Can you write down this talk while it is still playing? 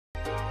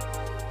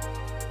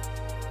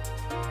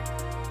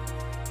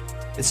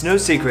It's no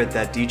secret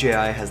that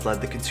DJI has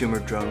led the consumer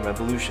drone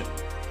revolution.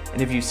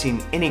 And if you've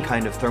seen any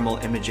kind of thermal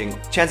imaging,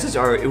 chances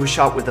are it was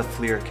shot with a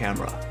FLIR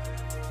camera.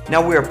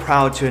 Now we are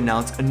proud to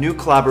announce a new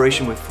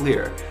collaboration with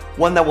FLIR,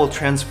 one that will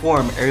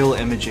transform aerial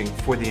imaging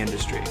for the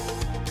industry.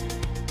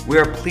 We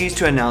are pleased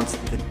to announce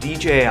the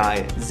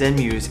DJI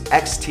Zenmuse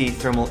XT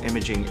thermal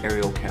imaging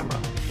aerial camera.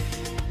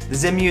 The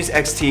Zenmuse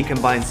XT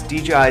combines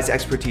DJI's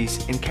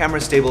expertise in camera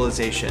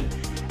stabilization,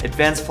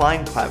 advanced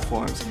flying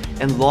platforms,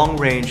 and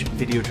long-range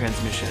video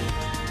transmission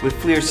with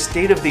FLIR's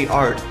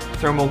state-of-the-art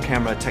thermal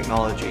camera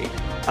technology,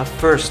 a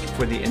first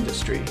for the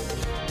industry.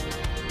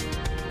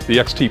 The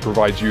XT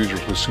provides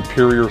users with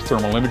superior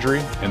thermal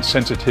imagery and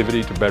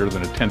sensitivity to better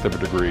than 1/10 of a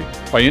degree.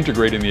 By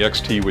integrating the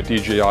XT with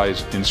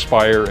DJI's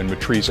Inspire and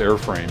Matrice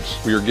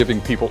airframes, we are giving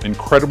people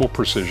incredible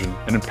precision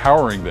and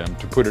empowering them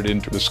to put it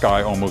into the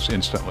sky almost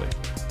instantly.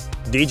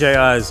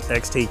 DJI's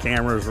XT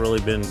camera has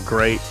really been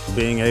great,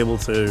 being able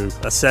to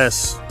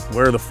assess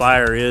where the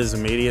fire is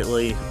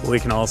immediately. We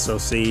can also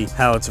see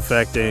how it's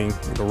affecting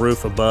the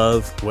roof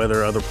above,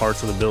 whether other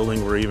parts of the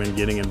building were even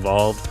getting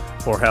involved,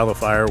 or how the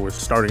fire was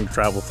starting to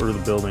travel through the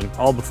building,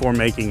 all before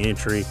making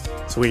entry,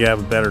 so we have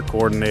a better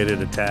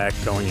coordinated attack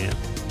going in.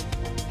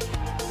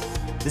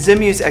 The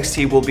Zenmuse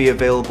XT will be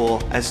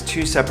available as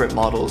two separate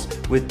models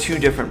with two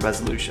different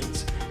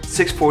resolutions,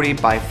 640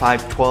 by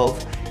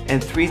 512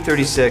 and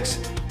 336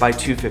 by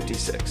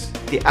 256.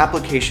 The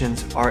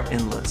applications are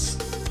endless.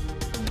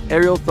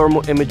 Aerial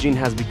thermal imaging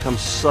has become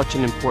such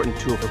an important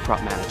tool for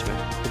crop management.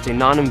 It's a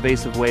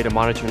non-invasive way to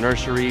monitor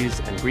nurseries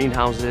and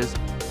greenhouses,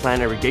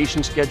 plan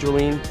irrigation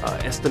scheduling,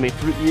 estimate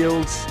fruit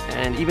yields,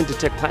 and even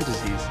detect plant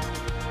disease.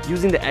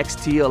 Using the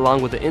XT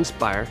along with the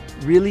Inspire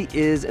really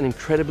is an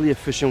incredibly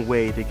efficient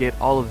way to get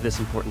all of this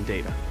important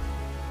data.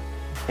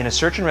 In a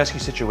search and rescue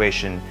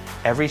situation,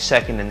 every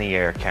second in the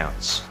air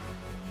counts.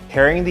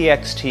 Pairing the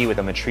XT with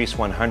a Matrice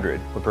 100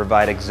 would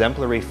provide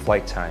exemplary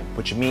flight time,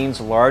 which means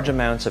large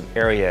amounts of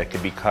area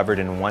could be covered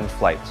in one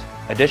flight.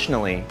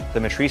 Additionally, the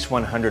Matrice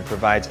 100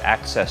 provides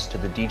access to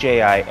the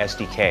DJI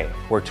SDK,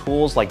 where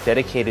tools like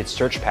dedicated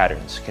search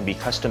patterns can be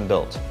custom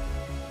built.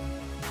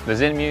 The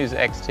Zenmuse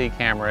XT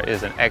camera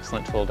is an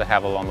excellent tool to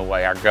have along the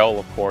way. Our goal,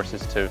 of course,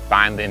 is to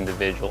find the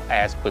individual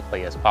as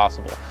quickly as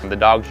possible. The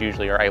dogs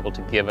usually are able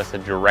to give us a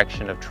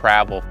direction of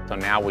travel, so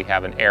now we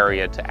have an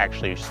area to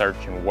actually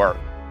search and work.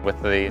 With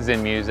the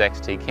Zenmuse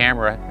XT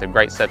camera, it's a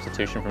great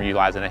substitution from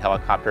utilizing a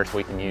helicopter, so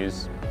we can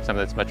use something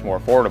that's much more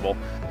affordable.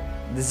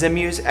 The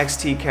Zenmuse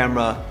XT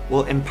camera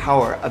will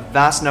empower a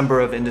vast number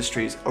of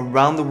industries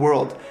around the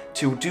world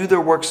to do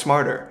their work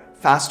smarter,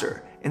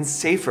 faster, and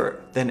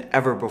safer than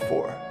ever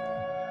before.